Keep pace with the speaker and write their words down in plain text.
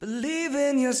Believe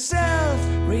in yourself,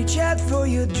 reach out for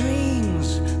your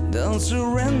dreams. Don't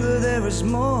surrender, there is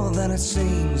more than it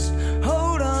seems.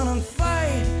 Hold on and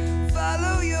fight,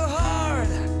 follow your heart.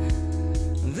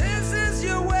 This is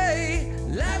your way,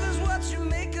 life is what you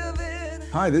make of it.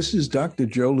 Hi, this is Dr.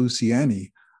 Joe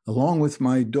Luciani, along with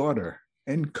my daughter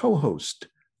and co-host,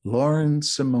 Lauren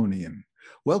Simonian,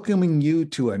 welcoming you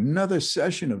to another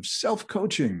session of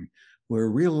self-coaching, where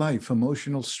real-life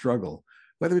emotional struggle,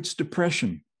 whether it's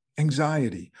depression,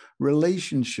 anxiety,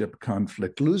 relationship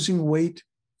conflict, losing weight,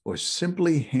 or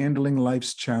simply handling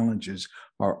life's challenges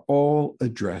are all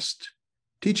addressed,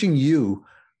 teaching you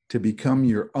to become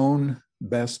your own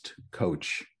best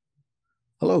coach.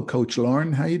 Hello, Coach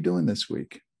Lauren. How are you doing this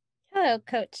week? Hello,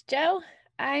 Coach Joe.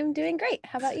 I'm doing great.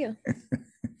 How about you?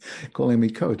 Calling me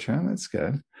Coach, huh? That's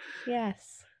good.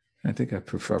 Yes. I think I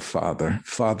prefer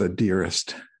Father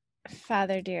dearest.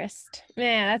 Father dearest.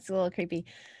 Man, that's a little creepy.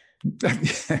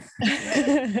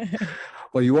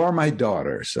 Well, you are my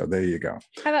daughter, so there you go.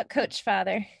 How about Coach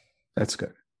Father? That's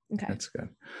good. Okay. That's good.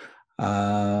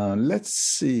 Let's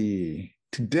see.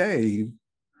 Today,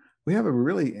 we have a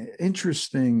really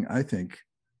interesting, I think,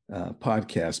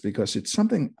 podcast, because it's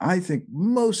something I think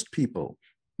most people,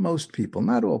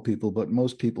 not all people, but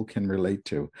most people can relate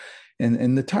to.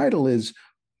 And the title is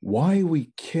Why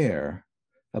We Care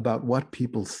About What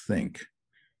People Think.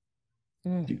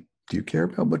 Do you care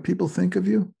about what people think of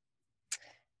you?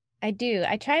 I do.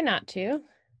 I try not to.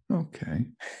 Okay.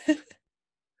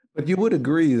 But you would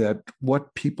agree that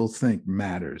what people think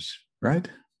matters, right?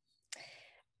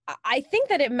 I think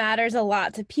that it matters a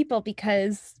lot to people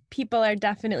because people are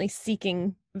definitely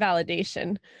seeking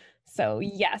validation. So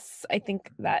yes, I think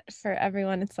that for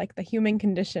everyone, it's like the human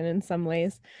condition in some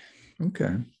ways.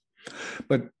 Okay.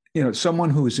 But,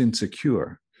 someone who is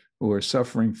insecure or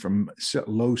suffering from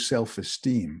low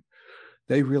self-esteem,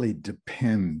 they really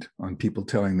depend on people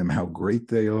telling them how great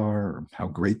they are, or how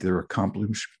great their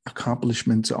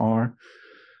accomplishments are.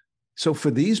 So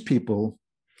for these people,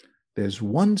 there's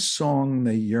one song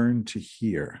they yearn to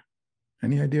hear.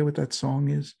 Any idea what that song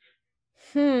is?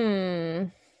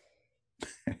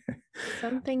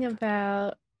 Something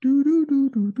about...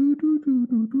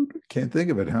 Can't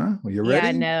think of it, huh? Well, you ready?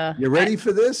 Yeah, no. You ready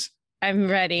for this? I'm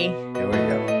ready. Here we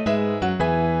go.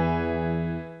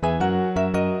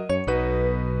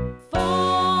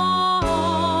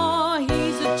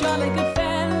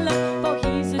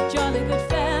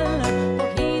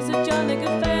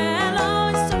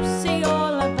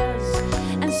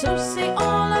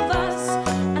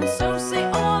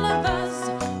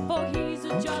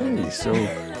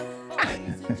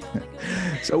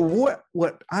 So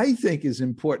what I think is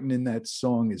important in that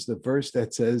song is the verse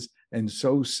that says, and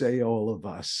so say all of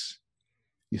us.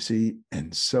 You see,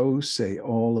 and so say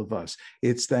all of us.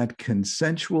 It's that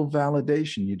consensual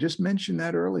validation. You just mentioned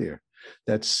that earlier.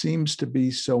 That seems to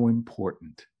be so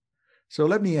important. So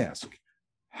let me ask,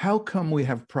 how come we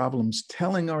have problems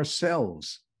telling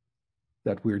ourselves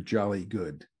that we're jolly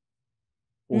good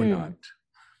or not?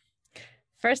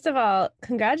 First of all,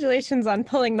 congratulations on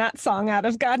pulling that song out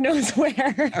of God knows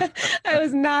where. I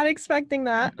was not expecting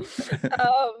that.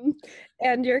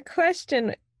 And your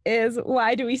question is,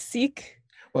 why do we seek?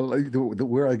 Well,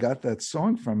 where I got that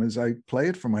song from is I play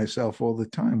it for myself all the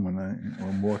time when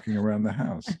I'm walking around the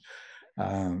house,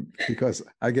 because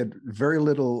I get very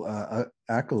little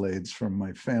accolades from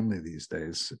my family these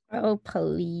days. Oh,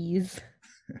 please.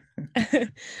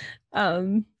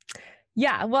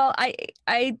 Yeah, well,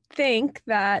 I think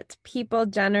that people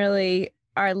generally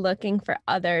are looking for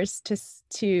others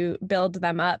to build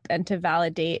them up and to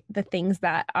validate the things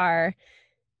that are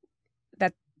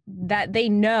that they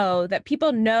know, that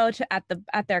people know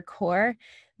at their core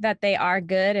that they are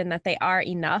good and that they are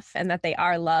enough and that they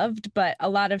are loved, but a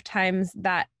lot of times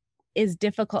that is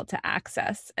difficult to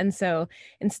access. And so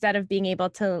instead of being able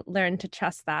to learn to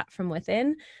trust that from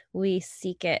within, we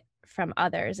seek it from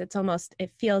others. It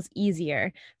feels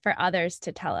easier for others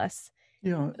to tell us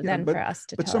than for us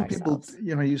to tell ourselves. But some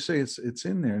people, you say it's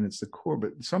in there and it's the core,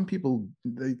 but some people,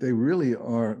 they really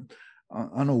are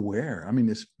unaware. I mean,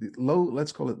 it's low,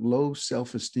 let's call it low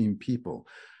self-esteem people.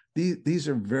 These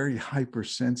are very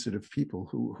hypersensitive people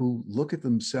who look at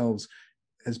themselves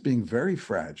as being very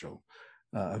fragile,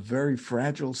 a very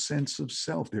fragile sense of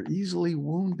self. They're easily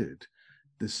wounded.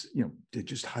 They're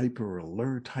just hyper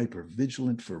alert, hyper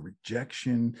vigilant for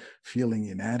rejection, feeling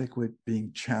inadequate,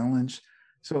 being challenged.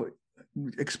 So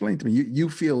explain to me, you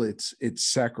feel it's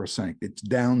sacrosanct, it's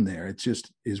down there. It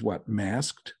just is what,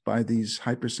 masked by these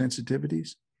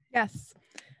hypersensitivities? Yes.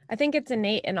 I think it's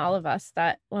innate in all of us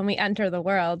that when we enter the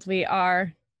world, we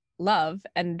are love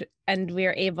and we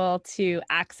are able to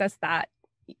access that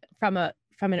from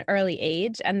an early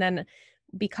age. And then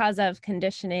because of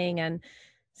conditioning and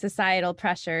societal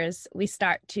pressures, we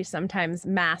start to sometimes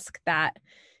mask that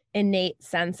innate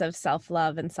sense of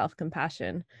self-love and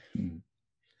self-compassion.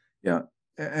 Yeah.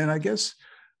 And I guess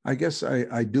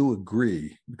I do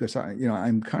agree, because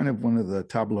I'm kind of one of the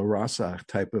tabula rasa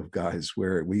type of guys,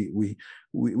 where we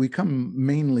come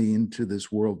mainly into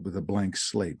this world with a blank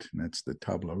slate, and that's the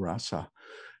tabula rasa.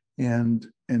 And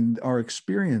our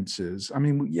experiences, I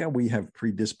mean, yeah, we have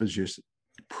predispositions,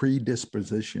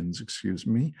 excuse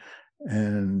me,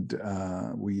 and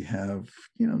we have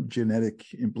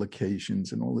genetic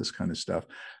implications and all this kind of stuff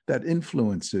that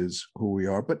influences who we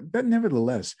are. But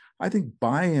nevertheless, I think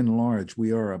by and large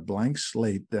we are a blank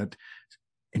slate. That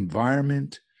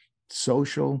environment,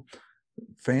 social,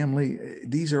 family,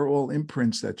 these are all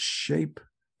imprints that shape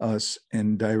us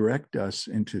and direct us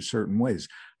into certain ways.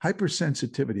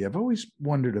 Hypersensitivity, I've always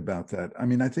wondered about that. I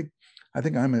mean, I think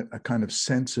I'm a kind of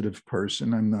sensitive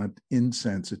person. I'm not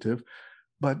insensitive.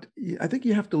 But I think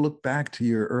you have to look back to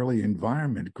your early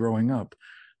environment growing up.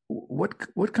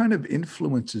 What kind of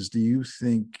influences do you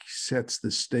think sets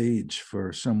the stage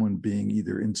for someone being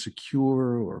either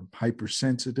insecure or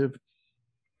hypersensitive?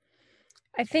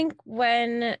 I think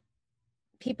when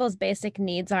people's basic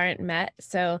needs aren't met,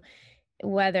 so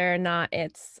whether or not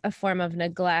it's a form of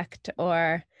neglect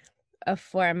or a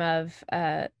form of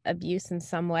abuse in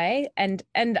some way, and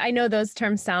I know those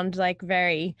terms sound like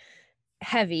very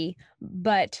heavy,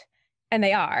 and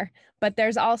they are, but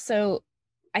there's also,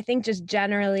 I think, just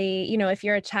generally, if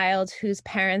you're a child whose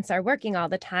parents are working all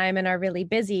the time and are really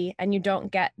busy, and you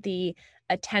don't get the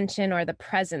attention or the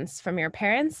presence from your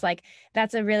parents, like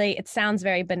it sounds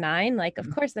very benign. Like, of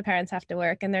course the parents have to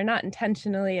work and they're not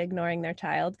intentionally ignoring their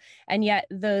child. And yet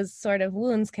those sort of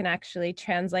wounds can actually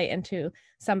translate into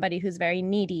somebody who's very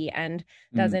needy and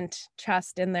doesn't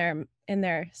trust in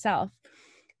their self.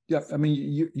 Yeah, I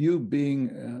mean, you being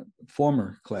a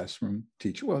former classroom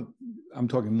teacher, well, I'm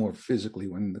talking more physically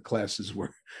when the classes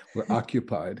were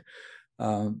occupied.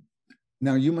 Now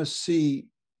you must see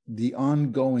the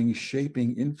ongoing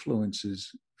shaping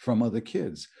influences from other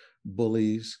kids,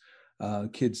 bullies,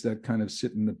 kids that kind of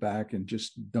sit in the back and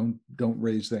just don't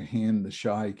raise their hand, the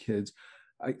shy kids,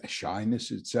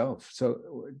 shyness itself.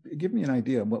 So give me an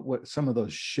idea of what some of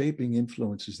those shaping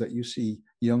influences that you see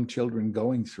young children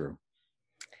going through.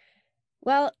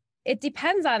 Well, it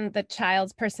depends on the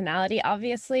child's personality,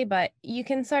 obviously, but you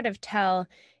can sort of tell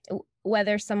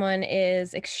whether someone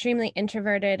is extremely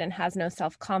introverted and has no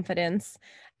self-confidence.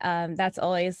 That's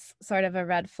always sort of a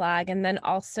red flag. And then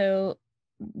also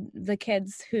the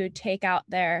kids who take out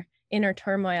their inner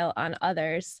turmoil on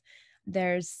others,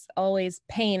 there's always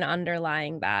pain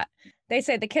underlying that. They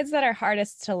say the kids that are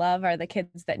hardest to love are the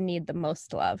kids that need the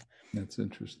most love. That's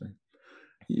interesting.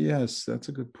 Yes, that's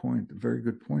a good point. A very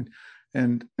good point.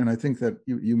 And I think that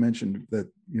you mentioned that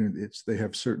they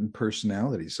have certain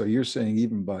personalities. So you're saying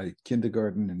even by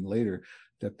kindergarten and later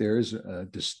that there is a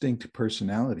distinct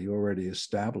personality already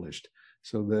established.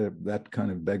 So that kind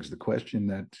of begs the question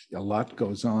that a lot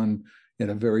goes on at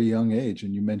a very young age.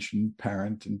 And you mentioned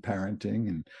parenting,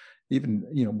 and even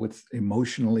with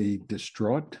emotionally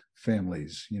distraught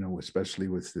families, especially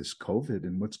with this COVID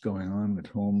and what's going on at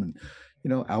home, and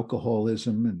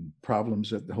alcoholism and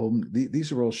problems at the home.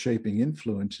 These are all shaping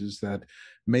influences that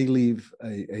may leave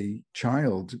a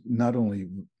child not only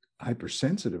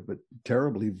hypersensitive, but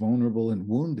terribly vulnerable and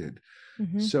wounded.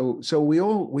 Mm-hmm. So we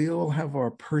all have our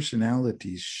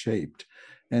personalities shaped.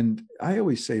 And I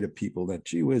always say to people that,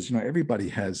 gee whiz, everybody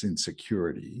has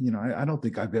insecurity. I don't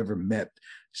think I've ever met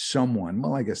someone,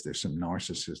 well, I guess there's some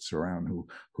narcissists around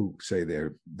who say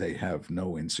they have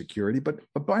no insecurity, but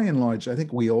by and large, I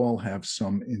think we all have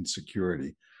some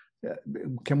insecurity.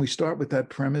 Can we start with that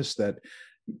premise that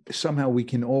somehow we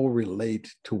can all relate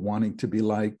to wanting to be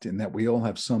liked, and that we all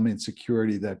have some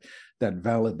insecurity, that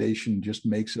validation just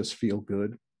makes us feel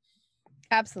good?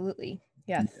 Absolutely.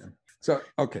 Yes. Yeah.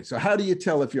 So how do you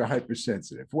tell if you're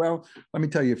hypersensitive? Well, let me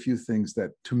tell you a few things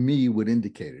that to me would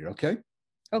indicate it, okay?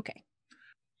 Okay.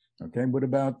 What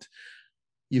about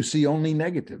you see only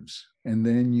negatives and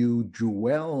then you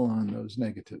dwell on those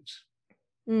negatives?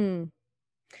 Are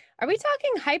we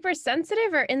talking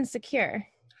hypersensitive or insecure?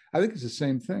 I think it's the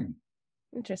same thing.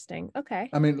 Interesting. Okay.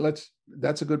 I mean,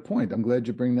 that's a good point. I'm glad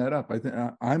you bring that up. I think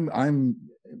I'm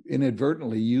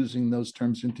inadvertently using those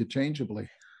terms interchangeably.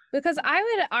 Because I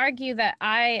would argue that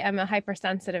I am a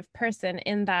hypersensitive person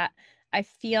in that I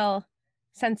feel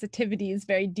sensitivities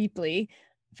very deeply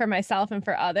for myself and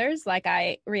for others. Like,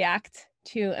 I react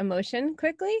to emotion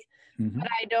quickly, but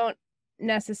I don't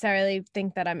necessarily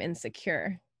think that I'm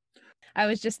insecure. I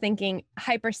was just thinking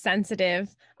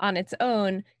hypersensitive on its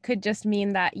own could just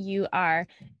mean that you are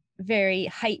very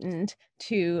heightened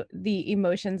to the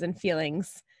emotions and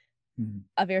feelings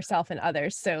of yourself and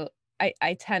others. So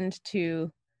I tend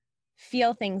to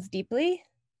feel things deeply,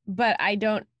 but I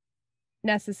don't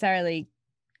necessarily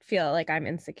feel like I'm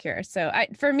insecure. So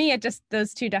for me, it just,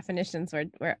 those two definitions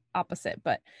were opposite,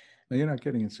 but. Now, you're not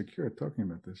getting insecure talking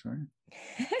about this, are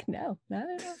you? No, not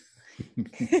at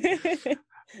all.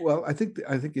 Well, I think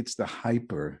it's the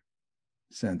hyper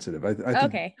sensitive. I think,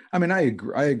 okay. I mean, I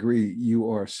agree you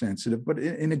are sensitive, but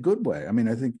in a good way. I mean,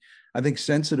 I think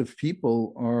sensitive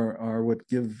people are what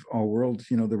give our world,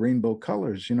 the rainbow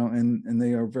colors, and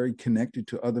they are very connected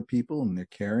to other people, and they're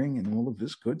caring and all of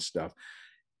this good stuff.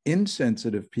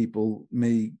 Insensitive people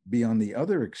may be on the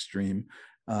other extreme,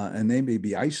 and they may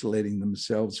be isolating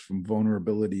themselves from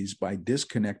vulnerabilities by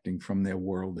disconnecting from their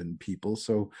world and people.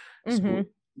 So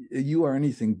you are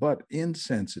anything but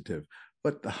insensitive.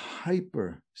 But the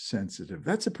hypersensitive,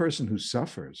 that's a person who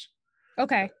suffers.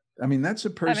 Okay. I mean, that's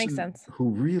a person that makes sense. who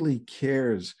really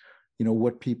cares,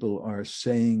 what people are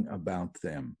saying about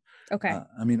them. Okay.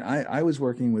 I mean, I was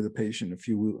working with a patient a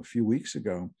few weeks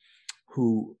ago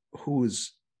who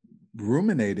was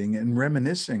ruminating and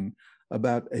reminiscing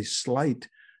about a slight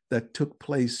that took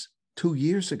place 2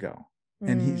 years ago,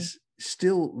 and he's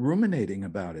still ruminating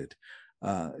about it.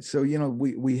 So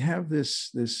we have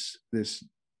this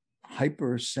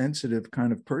hypersensitive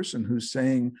kind of person who's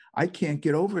saying, I can't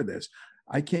get over this.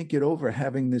 I can't get over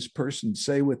having this person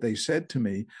say what they said to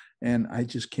me, and I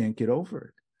just can't get over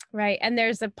it. Right. And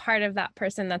there's a part of that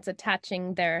person that's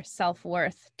attaching their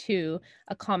self-worth to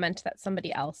a comment that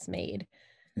somebody else made.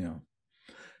 Yeah.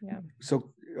 Yeah.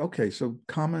 So, okay. So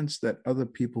comments that other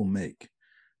people make.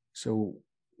 So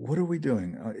what are we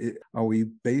doing? Are we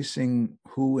basing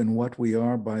who and what we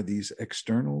are by these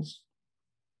externals?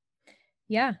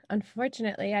 Yeah,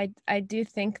 unfortunately, I do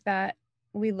think that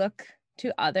we look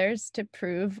to others to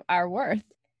prove our worth.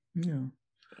 Yeah.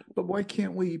 But why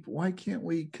can't we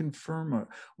confirm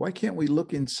why can't we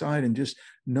look inside and just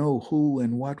know who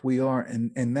and what we are,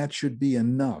 and that should be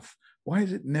enough? Why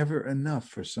is it never enough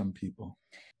for some people?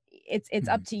 It's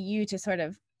up to you to sort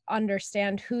of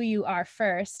understand who you are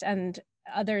first, and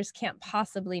others can't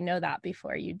possibly know that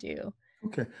before you do.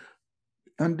 Okay.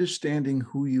 Understanding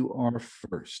who you are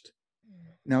first.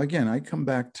 Now, again, I come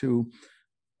back to,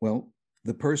 well,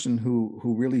 the person who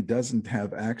really doesn't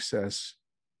have access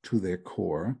to their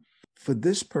core. For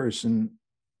this person,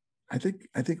 I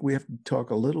think we have to talk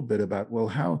a little bit about, well,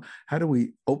 how do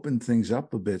we open things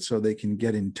up a bit so they can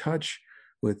get in touch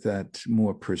with that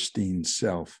more pristine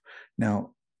self?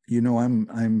 Now,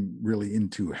 I'm really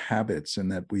into habits,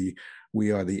 and that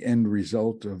we are the end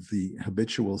result of the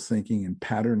habitual thinking and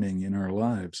patterning in our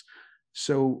lives.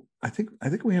 So I think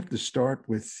we have to start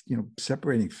with,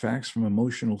 separating facts from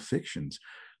emotional fictions.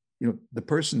 The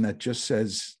person that just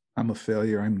says, I'm a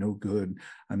failure, I'm no good,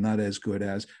 I'm not as good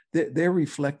as, they're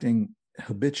reflecting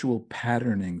habitual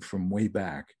patterning from way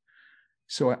back.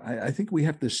 So I think we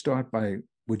have to start by,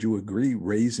 would you agree,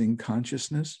 raising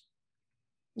consciousness?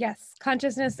 Yes,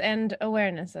 consciousness and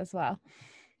awareness as well.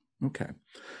 Okay.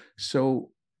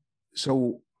 So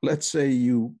let's say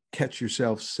you catch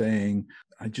yourself saying,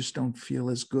 I just don't feel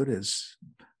as good as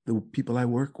the people I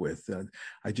work with.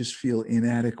 I just feel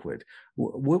inadequate.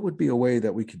 What would be a way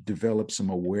that we could develop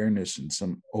some awareness and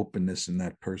some openness in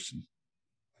that person?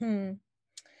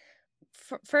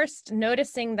 First,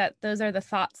 noticing that those are the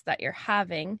thoughts that you're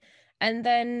having, and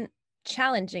then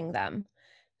challenging them.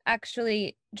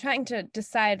 Actually trying to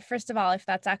decide, first of all, if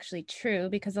that's actually true,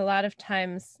 because a lot of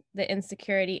times the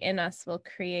insecurity in us will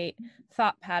create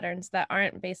thought patterns that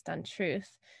aren't based on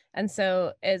truth. And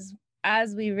so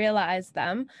as we realize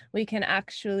them, we can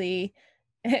actually,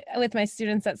 with my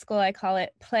students at school, I call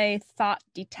it play thought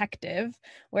detective,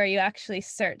 where you actually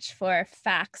search for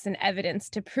facts and evidence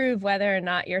to prove whether or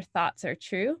not your thoughts are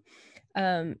true.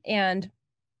 And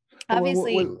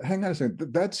obviously, well, hang on a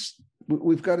second.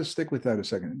 We've got to stick with that a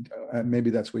second.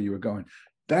 Maybe that's where you were going.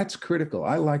 That's critical.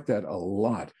 I like that a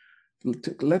lot.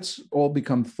 Let's all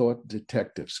become thought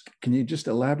detectives. Can you just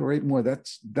elaborate more?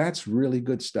 That's really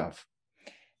good stuff.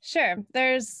 Sure.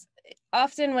 There's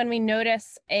often, when we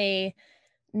notice a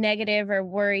negative or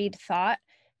worried thought,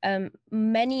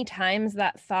 many times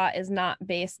that thought is not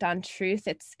based on truth.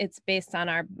 It's based on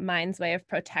our mind's way of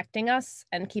protecting us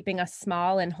and keeping us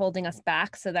small and holding us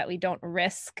back so that we don't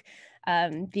risk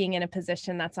being in a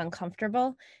position that's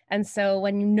uncomfortable. And so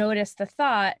when you notice the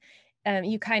thought,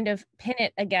 you kind of pin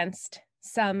it against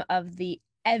some of the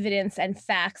evidence and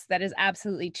facts that is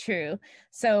absolutely true.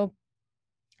 So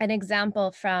an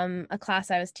example from a class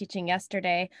I was teaching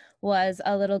yesterday was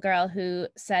a little girl who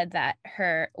said that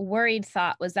her worried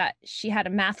thought was that she had a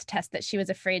math test that she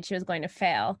was afraid she was going to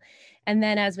fail. And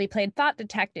then as we played thought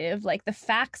detective, like the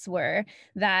facts were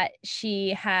that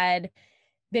she had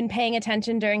been paying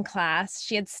attention during class.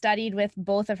 She had studied with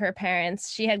both of her parents.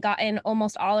 She had gotten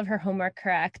almost all of her homework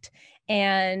correct.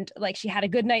 And like she had a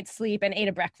good night's sleep and ate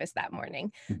a breakfast that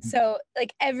morning. Mhm. So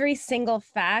like every single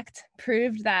fact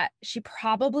proved that she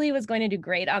probably was going to do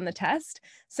great on the test.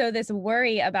 So this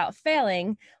worry about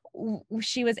failing,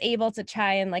 she was able to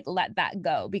try and like let that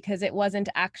go because it wasn't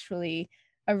actually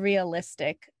a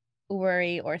realistic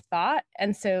worry or thought.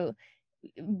 And so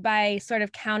by sort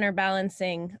of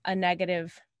counterbalancing a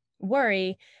negative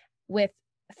worry with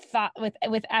thought,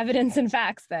 with evidence and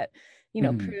facts that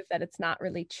prove that it's not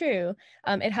really true,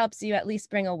 it helps you at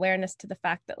least bring awareness to the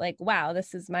fact that like, wow,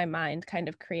 this is my mind kind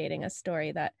of creating a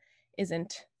story that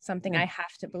isn't something I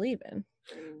have to believe in.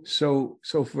 So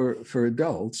for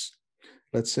adults,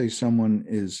 let's say someone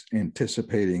is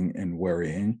anticipating and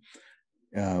worrying,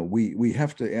 we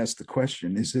have to ask the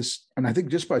question, is this, and I think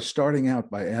just by starting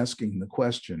out by asking the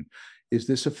question, is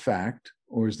this a fact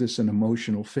or is this an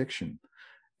emotional fiction?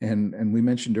 And we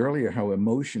mentioned earlier how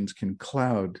emotions can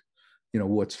cloud,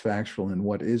 what's factual and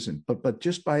what isn't. But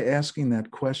just by asking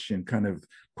that question kind of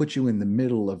puts you in the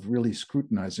middle of really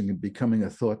scrutinizing and becoming a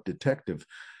thought detective.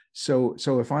 So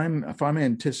if I'm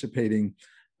anticipating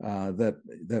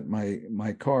that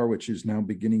my car, which is now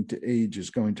beginning to age, is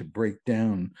going to break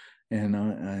down, and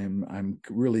I'm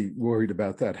really worried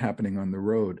about that happening on the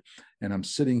road, and I'm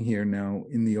sitting here now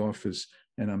in the office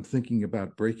and I'm thinking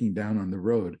about breaking down on the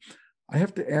road, I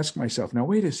have to ask myself, now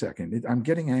wait a second, I'm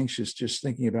getting anxious just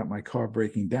thinking about my car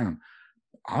breaking down.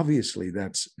 Obviously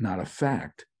that's not a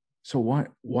fact. So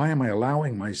why am I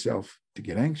allowing myself to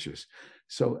get anxious?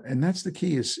 So, and that's the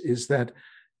key, is that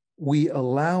we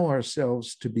allow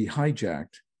ourselves to be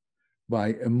hijacked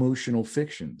by emotional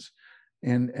fictions.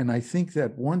 And I think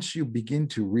that once you begin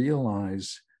to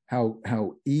realize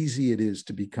how easy it is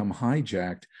to become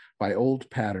hijacked by old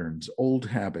patterns, old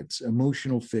habits,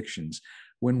 emotional fictions,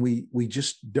 when we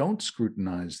just don't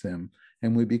scrutinize them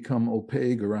and we become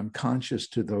opaque or unconscious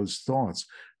to those thoughts,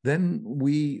 then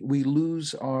we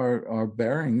lose our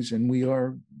bearings and we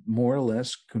are more or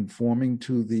less conforming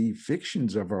to the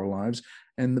fictions of our lives,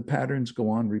 and the patterns go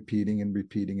on repeating and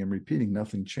repeating and repeating.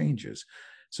 Nothing changes.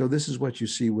 So this is what you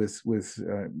see with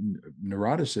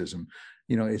neuroticism.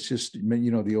 It's just,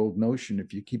 the old notion,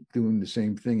 if you keep doing the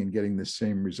same thing and getting the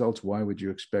same results, why would you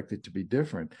expect it to be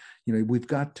different? We've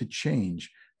got to change.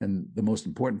 And the most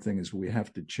important thing is we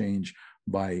have to change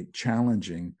by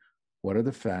challenging what are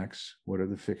the facts, what are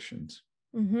the fictions.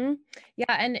 Mm-hmm.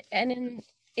 Yeah. And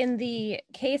in the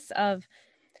case of,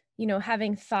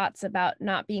 having thoughts about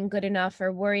not being good enough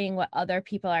or worrying what other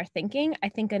people are thinking, I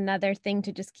think another thing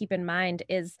to just keep in mind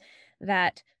is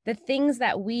that the things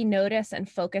that we notice and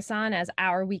focus on as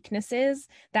our weaknesses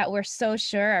that we're so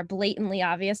sure are blatantly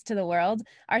obvious to the world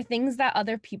are things that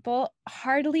other people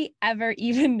hardly ever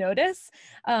even notice.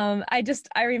 I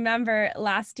remember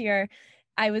last year,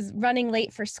 I was running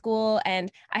late for school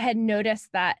and I had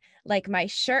noticed that like my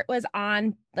shirt was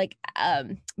on like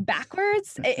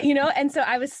backwards, and so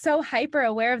I was so hyper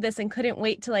aware of this and couldn't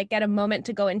wait to like get a moment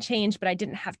to go and change, but I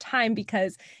didn't have time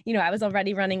because, I was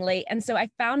already running late. And so I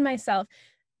found myself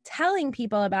telling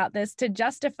people about this to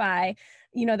justify,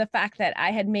 the fact that I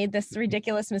had made this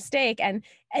ridiculous mistake. And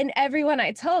everyone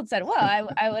I told said, well,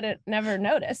 I would have never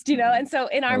noticed, and so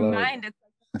in our mind, it's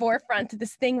forefront,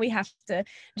 this thing we have to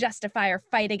justify or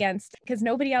fight against because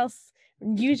nobody else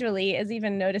usually is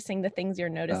even noticing the things you're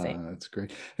noticing. That's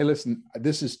great. Hey, listen,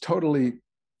 this is totally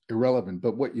irrelevant,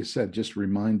 but what you said just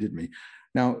reminded me.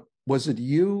 Now, was it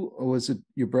you or was it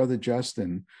your brother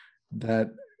Justin that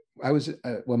I was,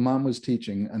 when Mom was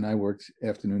teaching and I worked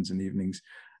afternoons and evenings,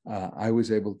 I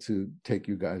was able to take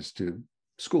you guys to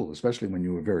school, especially when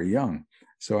you were very young.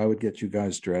 So I would get you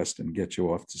guys dressed and get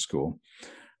you off to school.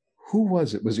 Who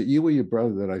was it? Was it you or your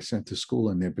brother that I sent to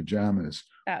school in their pajamas?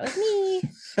 That was me.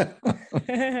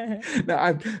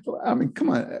 Now, I mean,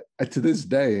 come on. To this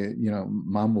day,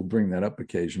 Mom will bring that up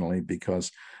occasionally because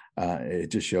it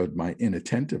just showed my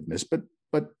inattentiveness. But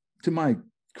to my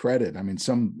credit, I mean,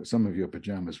 some of your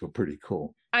pajamas were pretty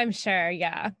cool. I'm sure.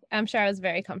 Yeah, I'm sure I was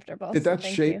very comfortable. Did that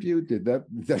shape you? Did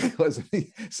that cause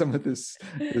some of this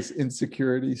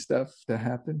insecurity stuff to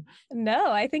happen?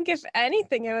 No, I think if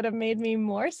anything, it would have made me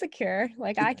more secure.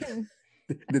 Like I can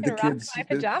rock my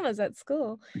pajamas at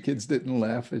school. The kids didn't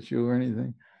laugh at you or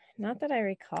anything? Not that I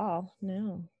recall.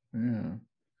 No. Yeah.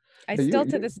 I still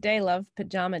to this day love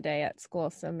pajama day at school,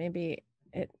 so maybe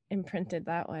it imprinted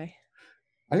that way.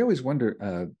 I always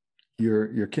wonder,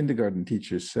 your kindergarten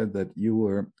teacher said that you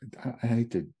were, I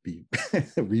hate to be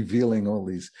revealing all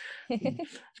these,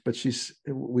 but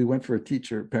we went for a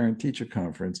parent teacher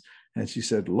conference, and she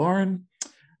said, Lauren,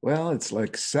 well, it's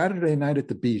like Saturday night at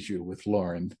the Bijou with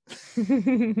Lauren. I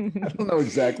don't know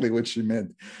exactly what she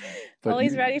meant, but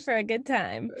Always ready for a good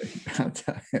time.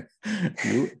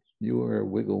 You were a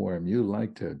wiggle worm. You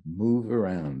like to move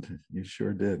around. You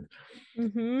sure did.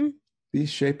 Mm-hmm. These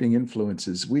shaping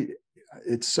influences,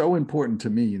 it's so important to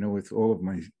me, with all of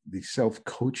the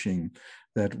self-coaching,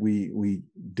 that we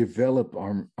develop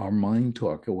our mind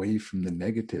talk away from the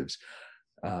negatives.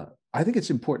 I think it's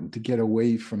important to get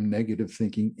away from negative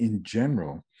thinking in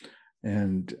general.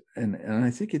 And I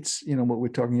think it's, what we're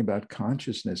talking about,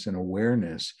 consciousness and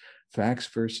awareness, facts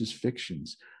versus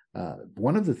fictions.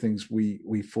 One of the things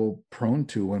we fall prone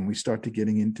to when we start to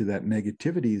getting into that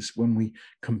negativity is when we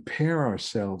compare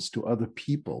ourselves to other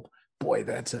people. Boy,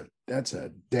 that's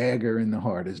a dagger in the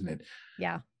heart, isn't it?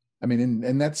 Yeah. I mean,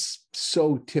 and that's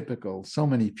so typical. So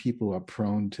many people are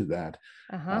prone to that.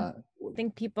 I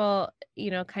think people,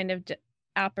 kind of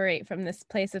operate from this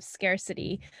place of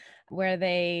scarcity where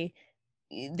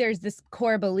there's this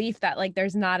core belief that like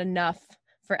there's not enough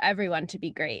for everyone to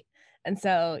be great. And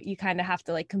so you kind of have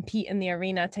to like compete in the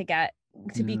arena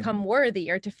to become worthy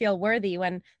or to feel worthy,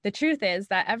 when the truth is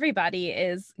that everybody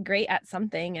is great at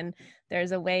something, and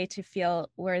there's a way to feel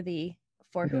worthy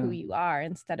for who you are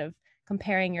instead of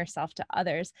comparing yourself to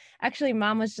others. Actually,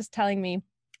 Mom was just telling me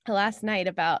last night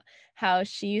about how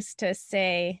she used to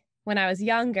say when I was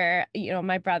younger,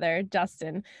 my brother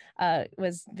Justin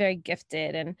was very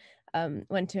gifted and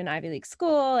went to an Ivy League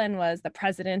school and was the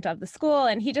president of the school,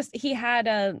 and he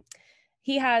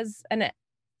has an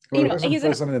Well, he wasn't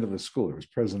president of the school. He was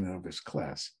president of his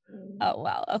class. Oh,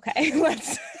 well, okay.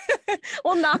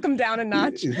 We'll knock him down a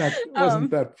notch.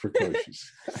 Wasn't that precocious.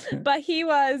 But he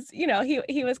was,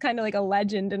 he was kind of like a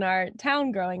legend in our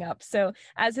town growing up. So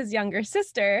as his younger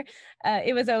sister,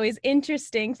 it was always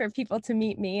interesting for people to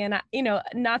meet me. And,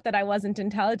 not that I wasn't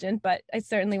intelligent, but I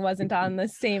certainly wasn't on the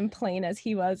same plane as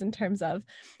he was in terms of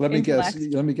intellect.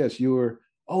 Let me guess. You're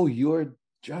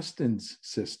Justin's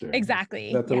sister. Exactly.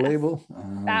 Is that the label?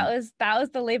 That was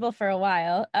the label for a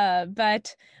while.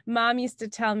 But Mom used to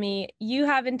tell me, you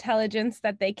have intelligence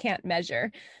that they can't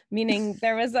measure, meaning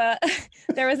there was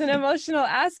an emotional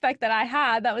aspect that I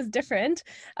had that was different.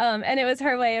 And it was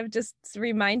her way of just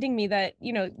reminding me that,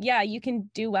 you can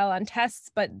do well on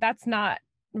tests, but that's not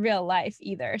real life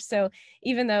either. So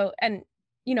even though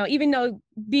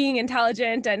being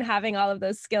intelligent and having all of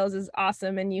those skills is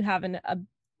awesome, and you have an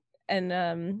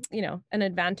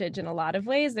advantage in a lot of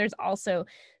ways, there's also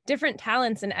different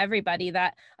talents in everybody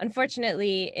that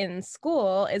unfortunately in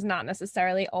school is not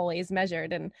necessarily always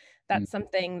measured. And that's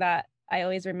something that I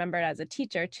always remembered as a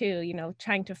teacher too,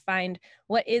 trying to find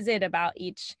what is it about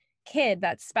each kid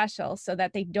that's special so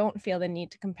that they don't feel the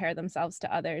need to compare themselves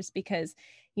to others, because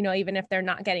even if they're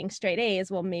not getting straight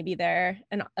A's, well, maybe they're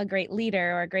a great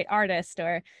leader or a great artist,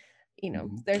 or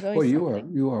there's always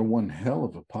you are one hell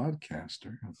of a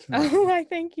podcaster. I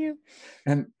thank you.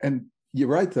 And you're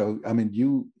right, though. I mean,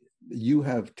 you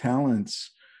have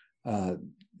talents.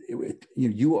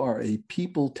 You are a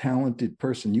people talented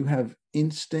person. You have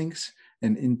instincts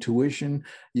and intuition.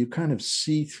 You kind of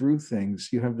see through things.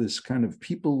 You have this kind of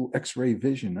people X-ray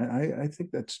vision. I think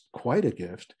that's quite a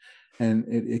gift, and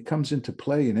it comes into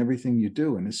play in everything you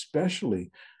do, and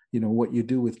especially what you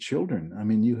do with children. I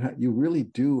mean, you really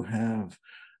do have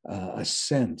a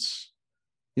sense.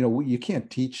 You can't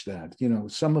teach that.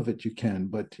 Some of it you can,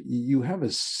 but you have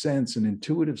a sense, an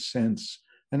intuitive sense,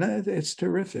 and it's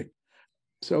terrific.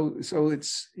 So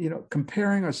it's,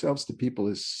 comparing ourselves to people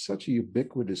is such a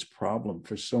ubiquitous problem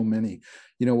for so many.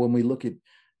 When we look at,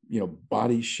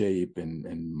 body shape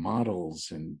and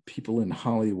models and people in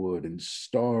Hollywood and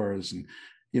stars and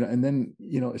then,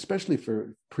 especially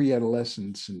for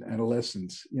pre-adolescents and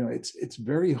adolescents, it's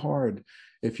very hard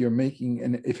if you're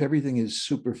if everything is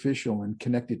superficial and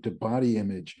connected to body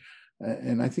image.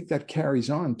 And I think that carries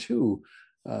on too.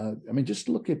 Just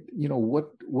look at,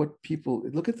 what people,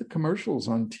 look at the commercials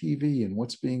on TV and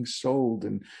what's being sold,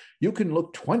 and you can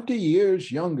look 20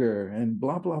 years younger and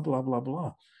blah, blah, blah, blah,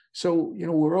 blah. So,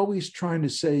 we're always trying to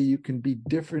say you can be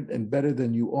different and better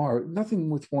than you are, nothing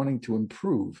with wanting to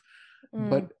improve.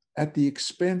 But at the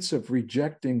expense of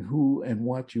rejecting who and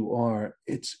what you are,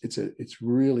 it's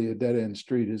really a dead end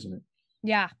street, isn't it?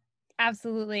 Yeah,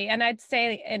 absolutely. And I'd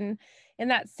say in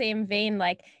that same vein,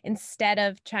 like instead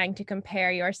of trying to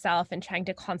compare yourself and trying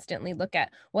to constantly look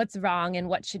at what's wrong and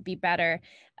what should be better,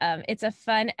 it's a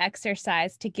fun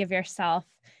exercise to give yourself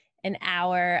an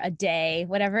hour a day,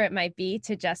 whatever it might be,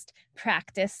 to just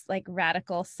practice like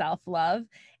radical self-love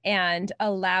and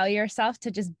allow yourself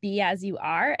to just be as you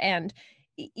are, and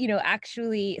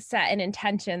actually set an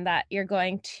intention that you're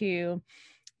going to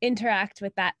interact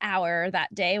with that hour or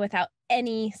that day without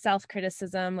any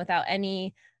self-criticism, without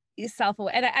any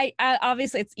self-aware. And I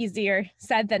obviously it's easier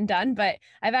said than done, but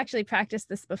I've actually practiced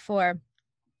this before,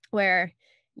 where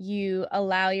you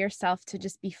allow yourself to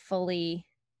just be fully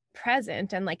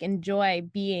present and like enjoy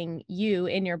being you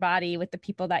in your body with the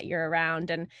people that you're around,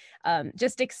 and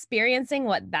just experiencing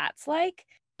what that's like,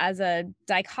 as a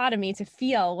dichotomy to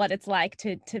feel what it's like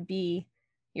to be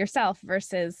yourself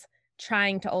versus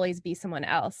trying to always be someone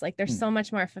else. Like there's so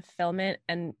much more fulfillment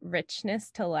and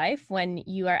richness to life when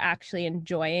you are actually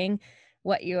enjoying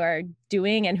what you are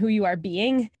doing and who you are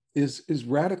being. Is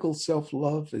radical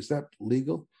self-love, is that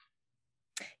legal?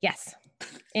 Yes,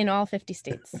 in all 50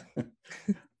 states.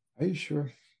 Are you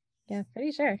sure? Yeah,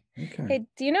 pretty sure. Okay. Hey,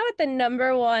 do you know what the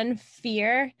number one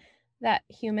fear that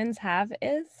humans have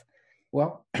is?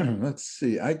 Well, let's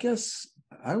see. I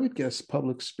would guess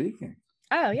public speaking.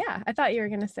 Oh, yeah. I thought you were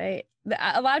going to say,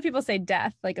 a lot of people say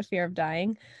death, like a fear of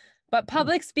dying, but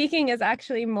public speaking is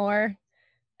actually more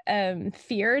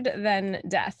feared than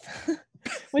death,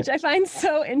 which I find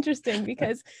so interesting,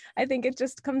 because I think it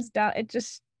just comes down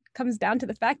to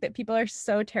the fact that people are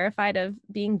so terrified of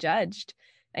being judged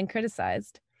and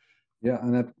criticized. Yeah,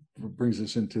 and that brings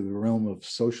us into the realm of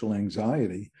social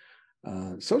anxiety.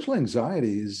 Social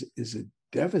anxiety is a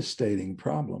devastating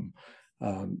problem.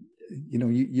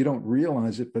 You don't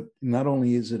realize it, but not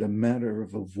only is it a matter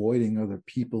of avoiding other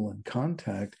people and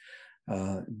contact,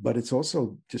 but it's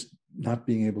also just not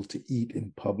being able to eat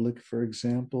in public, for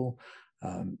example,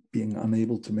 being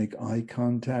unable to make eye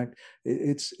contact.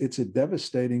 It's a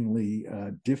devastatingly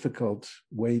difficult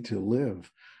way to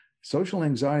live. Social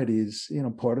anxiety is,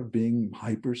 part of being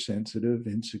hypersensitive,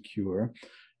 insecure.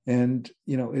 And,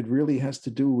 it really has to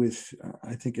do with,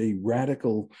 I think, a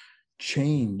radical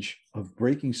change of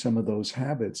breaking some of those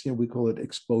habits. We call it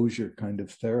exposure kind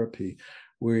of therapy,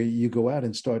 where you go out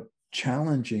and start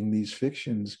challenging these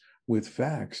fictions with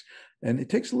facts. And it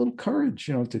takes a little courage,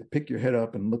 to pick your head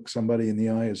up and look somebody in the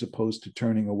eye, as opposed to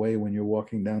turning away when you're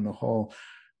walking down the hall.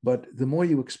 But the more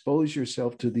you expose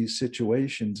yourself to these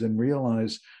situations and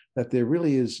realize that there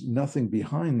really is nothing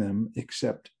behind them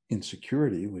except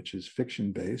insecurity, which is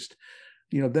fiction-based,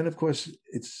 then of course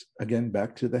it's again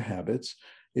back to the habits.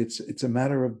 It's a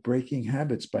matter of breaking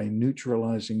habits by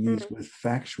neutralizing these with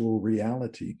factual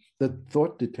reality. The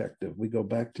thought detective, we go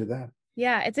back to that.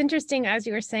 Yeah, it's interesting. As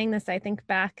you were saying this, I think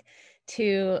back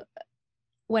to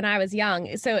when I was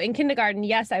young. So in kindergarten,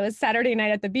 yes, I was Saturday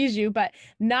night at the Bijou, but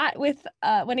not with,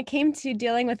 when it came to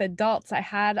dealing with adults, I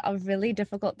had a really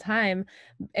difficult time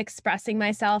expressing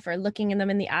myself or looking in them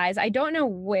in the eyes. I don't know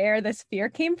where this fear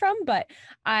came from, but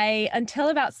until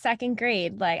about second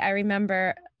grade, like I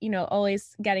remember,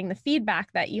 always getting the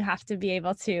feedback that you have to be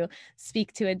able to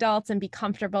speak to adults and be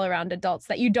comfortable around adults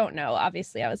that you don't know.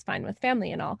 Obviously, I was fine with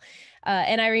family and all.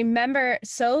 And I remember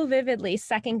so vividly,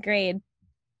 second grade,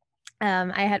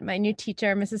 I had my new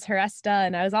teacher, Mrs. Haresta,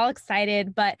 and I was all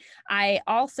excited, but I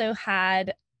also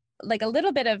had like a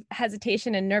little bit of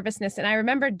hesitation and nervousness. And I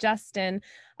remember Justin,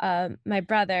 my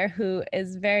brother, who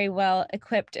is very well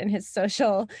equipped in his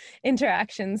social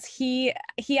interactions, he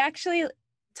actually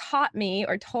taught me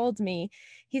or told me,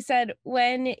 he said,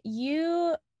 when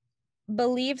you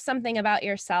believe something about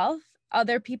yourself,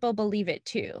 other people believe it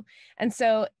too. And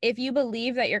so if you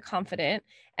believe that you're confident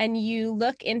and you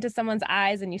look into someone's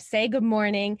eyes and you say good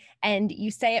morning and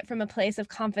you say it from a place of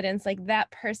confidence, like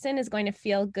that person is going to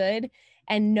feel good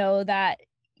and know that,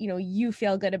 you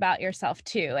feel good about yourself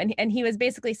too. And he was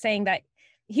basically saying that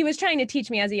he was trying to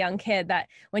teach me as a young kid that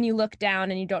when you look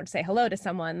down and you don't say hello to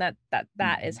someone,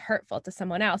 that is hurtful to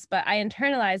someone else. But I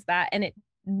internalized that, and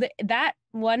that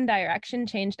one direction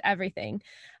changed everything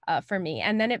for me.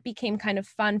 And then it became kind of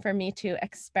fun for me to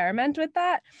experiment with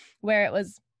that, where it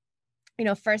was,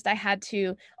 first I had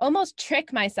to almost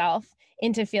trick myself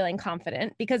into feeling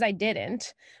confident, because I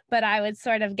didn't, but I would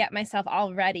sort of get myself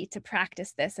all ready to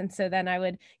practice this. And so then I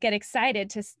would get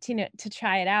excited to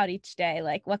try it out each day.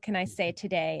 Like, what can I say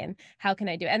today and how can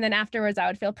I do it? And then afterwards I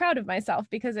would feel proud of myself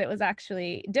because it was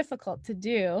actually difficult to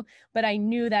do, but I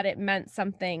knew that it meant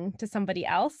something to somebody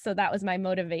else. So that was my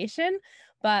motivation.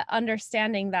 But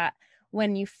understanding that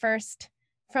when you first,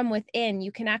 from within,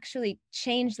 you can actually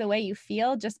change the way you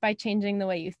feel just by changing the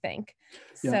way you think.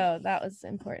 Yeah. So that was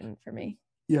important for me.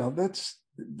 Yeah,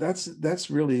 that's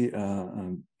really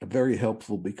very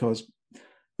helpful, because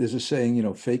there's a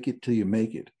saying, fake it till you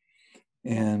make it.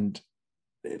 And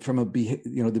from the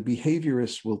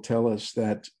behaviorists will tell us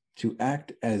that to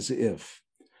act as if.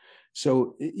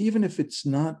 So even if it's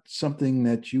not something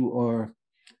that you are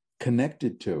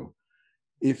connected to,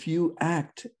 if you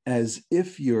act as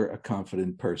if you're a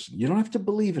confident person, you don't have to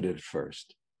believe it at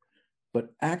first, but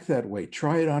act that way.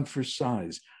 Try it on for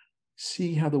size.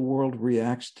 See how the world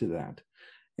reacts to that.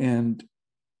 And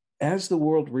as the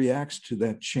world reacts to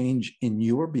that change in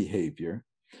your behavior,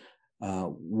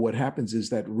 what happens is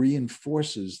that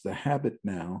reinforces the habit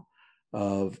now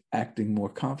of acting more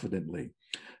confidently.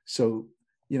 So,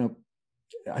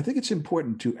 I think it's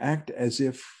important to act as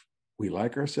if we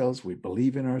like ourselves, we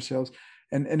believe in ourselves.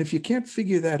 And if you can't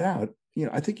figure that out,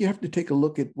 I think you have to take a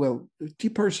look at,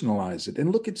 depersonalize it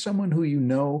and look at someone who you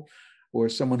know or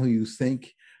someone who you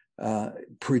think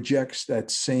projects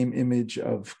that same image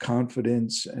of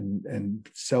confidence and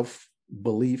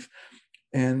self-belief,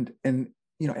 and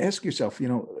ask yourself,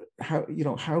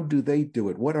 how do they do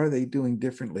it? What are they doing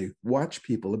differently? Watch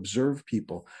people, observe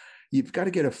people. You've got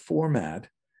to get a format,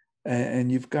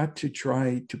 and you've got to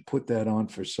try to put that on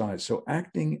for size. So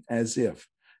acting as if.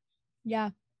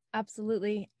 Yeah,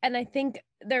 absolutely. And I think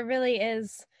there really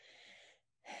is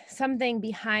something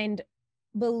behind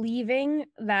believing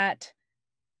that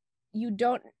you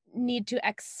don't need to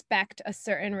expect a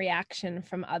certain reaction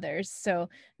from others. So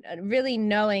really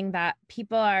knowing that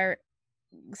people are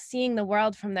seeing the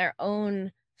world from their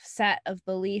own set of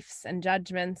beliefs and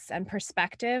judgments and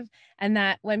perspective, and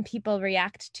that when people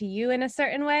react to you in a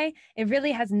certain way, it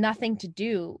really has nothing to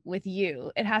do with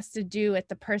you. It has to do with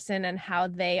the person and how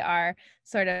they are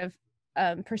sort of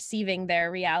perceiving their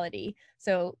reality.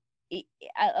 So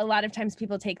a lot of times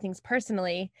people take things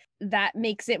personally. That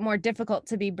makes it more difficult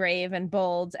to be brave and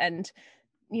bold and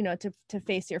to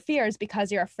face your fears,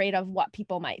 because you're afraid of what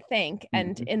people might think. Mm-hmm.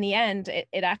 And in the end,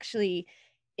 it actually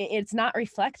it's not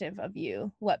reflective of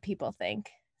you, what people think.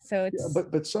 So it's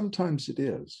but sometimes it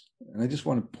is. And I just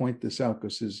want to point this out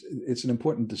because it's an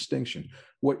important distinction.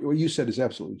 What you said is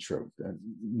absolutely true.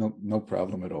 No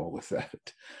problem at all with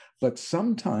that. But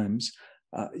sometimes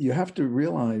you have to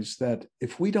realize that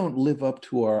if we don't live up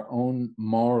to our own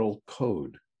moral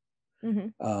code,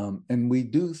 mm-hmm. And we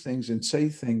do things and say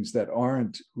things that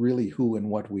aren't really who and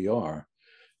what we are,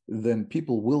 then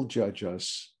people will judge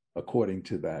us according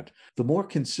to that. The more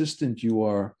consistent you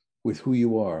are with who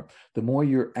you are, the more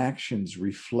your actions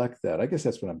reflect that. I guess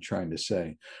that's what I'm trying to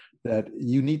say, that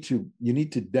you need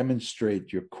to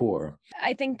demonstrate your core.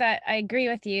 I think that I agree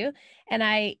with you.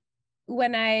 And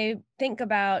when I think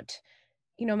about,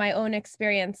 my own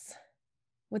experience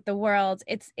with the world,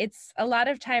 it's a lot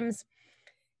of times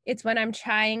it's when I'm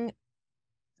trying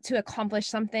to accomplish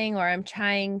something, or I'm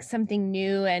trying something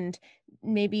new and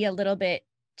maybe a little bit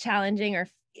challenging, or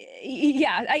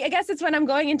I guess it's when I'm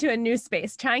going into a new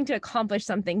space, trying to accomplish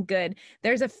something good.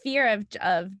 There's a fear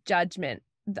of judgment,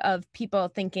 of people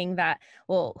thinking that,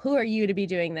 well, who are you to be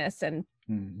doing this? And,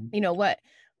 mm-hmm.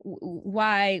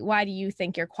 Why do you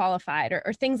think you're qualified,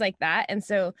 or things like that? And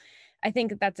so I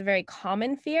think that's a very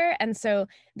common fear. And so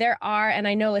and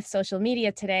I know with social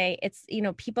media today, it's,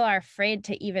 people are afraid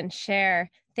to even share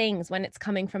things when it's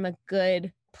coming from a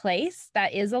good place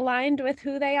that is aligned with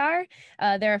who they are.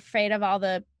 They're afraid of all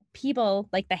the people,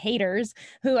 like the haters,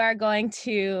 who are going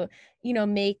to,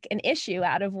 make an issue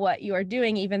out of what you are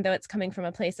doing, even though it's coming from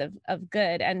a place of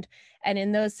good. And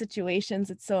in those situations,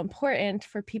 it's so important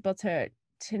for people to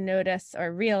notice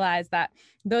or realize that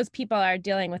those people are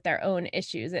dealing with their own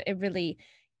issues. It really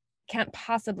can't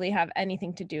possibly have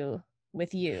anything to do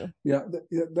with you. Yeah,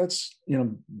 that's,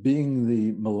 being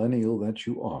the millennial that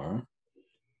you are.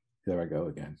 There I go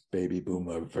again. Baby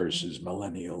boomer versus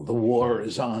millennial. The war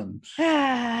is on.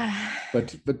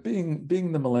 But being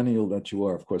the millennial that you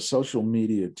are, of course, social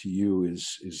media to you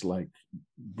is like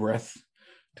breath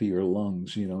to your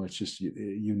lungs. It's just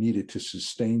you need it to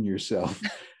sustain yourself.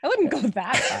 I wouldn't go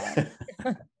that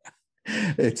far.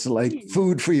 It's like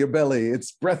food for your belly.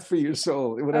 It's breath for your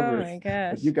soul. Whatever. Oh my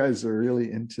gosh. But you guys are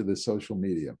really into the social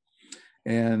media,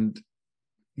 and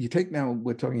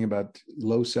we're talking about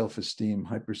low self-esteem,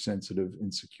 hypersensitive,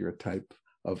 insecure type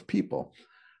of people.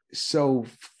 So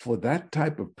for that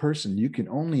type of person, you can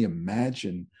only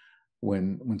imagine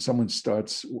when someone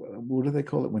starts, what do they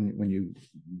call it? When you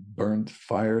burned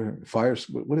fire,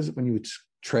 what is it when you would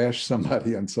trash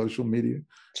somebody on social media?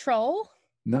 Troll?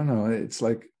 No, it's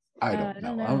like, I don't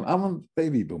know. I'm a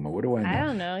baby boomer. What do I know? I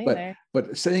don't know either.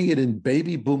 But saying it in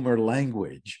baby boomer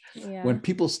language, when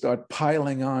people start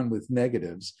piling on with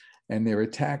negatives and they're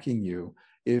attacking you,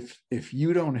 if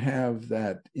you don't have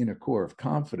that inner core of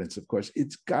confidence, of course,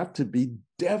 it's got to be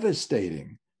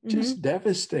devastating just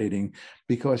devastating,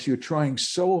 because you're trying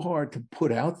so hard to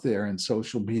put out there in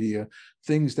social media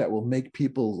things that will make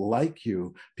people like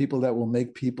you, people that will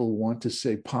make people want to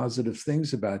say positive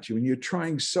things about you. And you're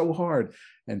trying so hard.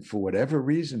 And for whatever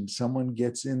reason, someone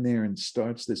gets in there and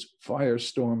starts this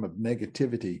firestorm of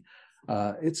negativity.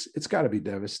 It's got to be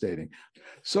devastating.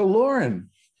 So, Lauren,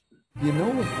 you know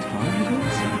what time it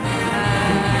is?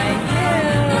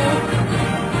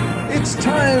 I It's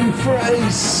time for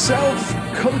a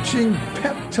self-coaching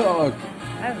pep talk.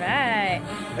 do. All right.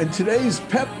 And today's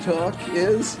pep talk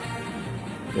is,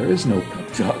 there is no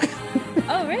pep talk.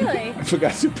 Oh, really? I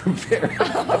forgot to prepare.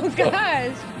 Oh,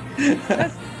 gosh.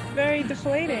 That's very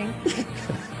deflating.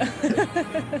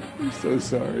 I'm so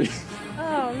sorry.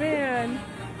 Oh, man.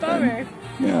 Bummer.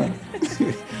 Yeah.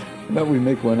 But we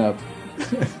make one up.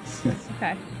 Okay.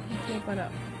 Let's make one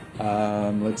up.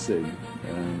 Let's see.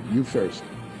 You first.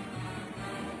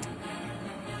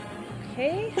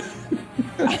 Okay.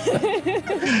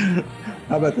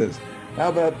 How about this? How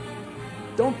about,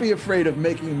 don't be afraid of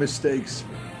making mistakes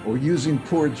or using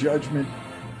poor judgment.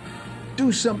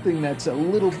 Do something that's a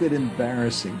little bit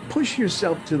embarrassing. Push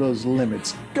yourself to those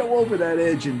limits. Go over that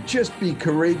edge and just be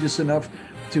courageous enough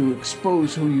to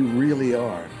expose who you really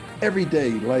are. Every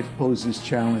day, life poses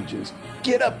challenges.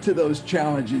 Get up to those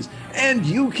challenges, and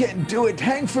you can do it.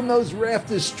 Hang from those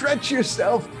rafters, stretch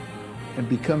yourself, and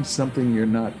become something you're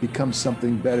not. Become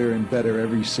something better and better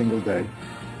every single day.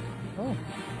 Oh.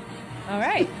 All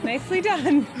right. Nicely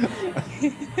done.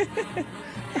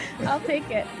 I'll take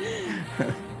it.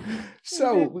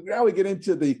 So now we get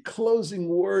into the closing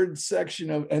word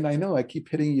section of, and I know I keep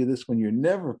hitting you this when you're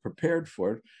never prepared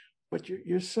for it, but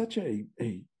you're such a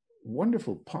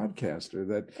wonderful podcaster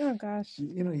that, Oh, gosh.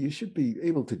 you know, you should be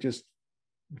able to just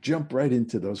jump right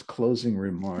into those closing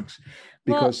remarks,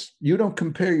 because you don't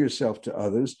compare yourself to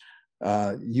others.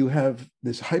 You have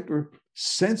this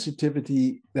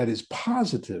hypersensitivity that is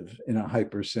positive in a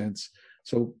hypersense.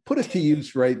 So put it to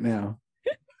use right now.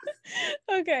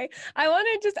 Okay. I want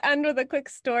to just end with a quick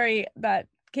story that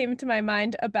came to my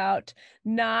mind about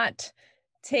not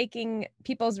taking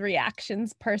people's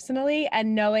reactions personally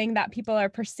and knowing that people are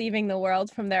perceiving the world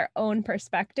from their own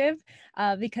perspective.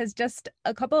 Because just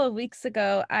a couple of weeks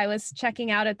ago, I was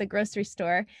checking out at the grocery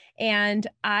store and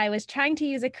I was trying to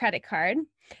use a credit card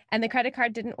and the credit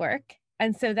card didn't work.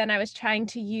 And so then I was trying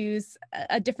to use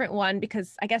a different one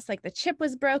because I guess like the chip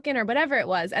was broken or whatever it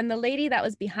was. And the lady that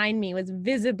was behind me was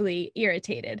visibly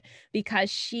irritated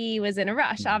because she was in a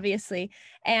rush, obviously.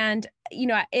 And, you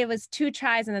know, it was 2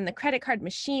 tries and then the credit card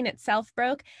machine itself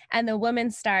broke and the woman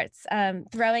starts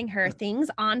throwing her things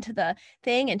onto the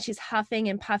thing and she's huffing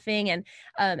and puffing. And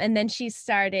then she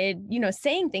started, you know,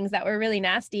 saying things that were really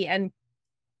nasty. And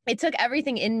it took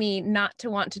everything in me not to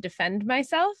want to defend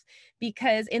myself,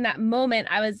 because in that moment,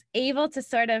 I was able to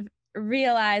sort of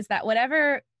realize that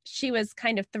whatever she was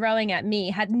kind of throwing at me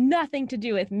had nothing to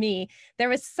do with me. There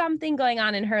was something going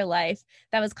on in her life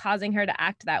that was causing her to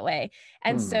act that way.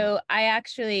 And so I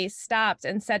actually stopped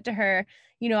and said to her,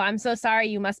 you know, I'm so sorry,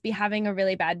 you must be having a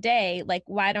really bad day. Like,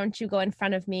 why don't you go in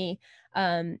front of me?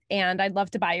 And I'd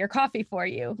love to buy your coffee for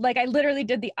you. Like, I literally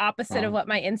did the opposite of what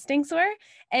my instincts were.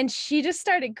 And she just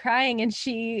started crying and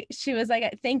she was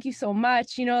like, thank you so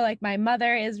much. You know, like my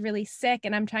mother is really sick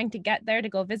and I'm trying to get there to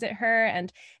go visit her.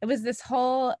 And it was this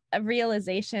whole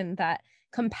realization that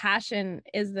compassion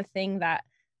is the thing that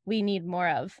we need more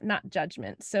of, not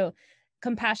judgment. So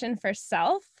compassion for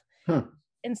self.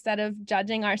 Instead of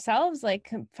judging ourselves,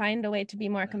 like find a way to be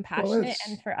more compassionate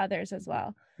and for others as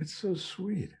well. It's so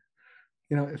sweet.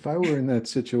 You know, if I were in that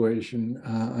situation,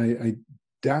 I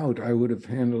doubt I would have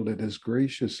handled it as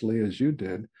graciously as you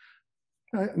did.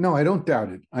 No, I don't doubt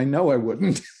it. I know I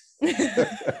wouldn't. You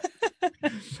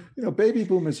know, baby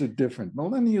boomers are different.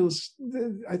 Millennials,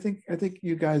 I think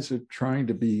you guys are trying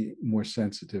to be more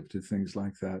sensitive to things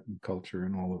like that and culture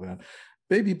and all of that.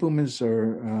 Baby boomers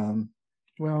are,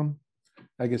 well,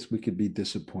 I guess we could be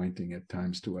disappointing at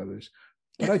times to others,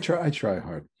 but I try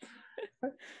hard.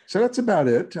 So that's about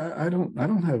it. I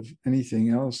don't have anything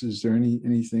else. Is there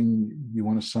anything you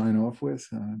want to sign off with?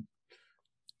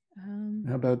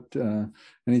 How about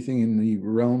anything in the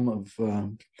realm of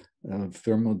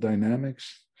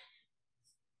thermodynamics?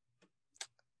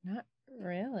 Not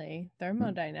really.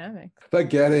 Thermodynamics.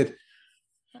 Forget it.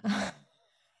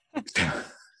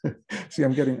 See,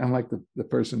 I'm like the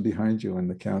person behind you on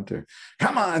the counter.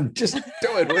 Come on, just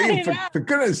do it, will you? For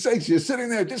goodness sakes, you're sitting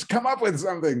there. Just come up with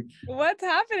something. What's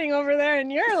happening over there in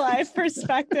your life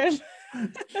perspective?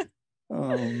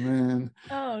 Oh man.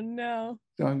 Oh no.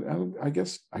 So I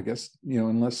guess you know,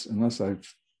 unless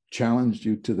I've challenged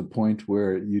you to the point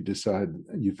where you decide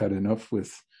you've had enough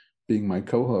with being my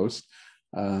co-host.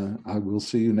 I will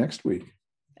see you next week.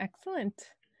 Excellent.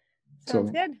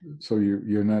 Sounds good. So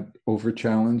you're not over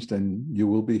challenged, and you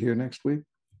will be here next week?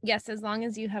 Yes, as long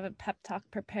as you have a pep talk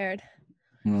prepared.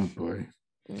 Oh boy.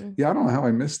 Yeah, I don't know how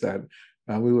I missed that.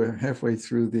 We were halfway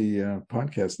through the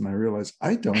podcast, and I realized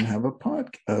I don't have a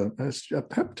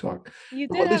pep talk. You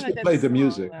did well, at least have we a played good the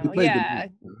music. song, We played yeah,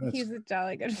 the music. he's a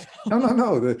jolly good fellow.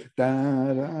 No. The da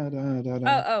da da da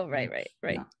da. Oh, right.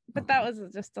 Yeah. But that was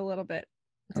just a little bit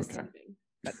deceiving.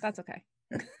 But that's okay.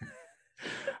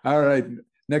 All right,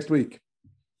 next week.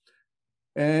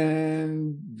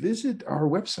 And visit our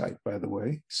website, by the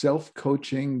way,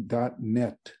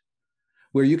 selfcoaching.net,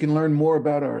 where you can learn more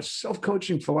about our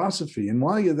self-coaching philosophy. And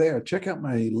while you're there, check out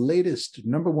my latest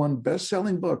 #1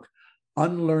 best-selling book,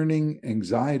 Unlearning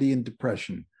Anxiety and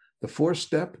Depression, the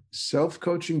 4-step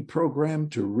self-coaching program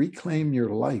to reclaim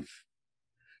your life.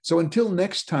 So until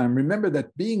next time, remember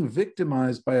that being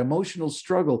victimized by emotional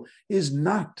struggle is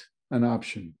not an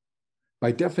option.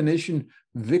 By definition,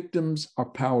 victims are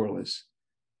powerless,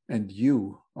 and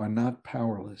you are not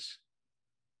powerless.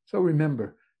 So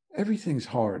remember, everything's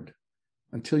hard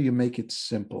until you make it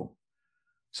simple.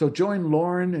 So join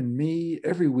Lauren and me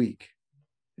every week,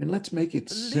 and let's make it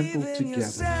simple together.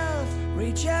 Yourself,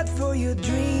 reach out for your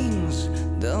dreams.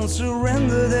 Don't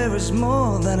surrender, there is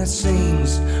more than it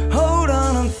seems. Hold on.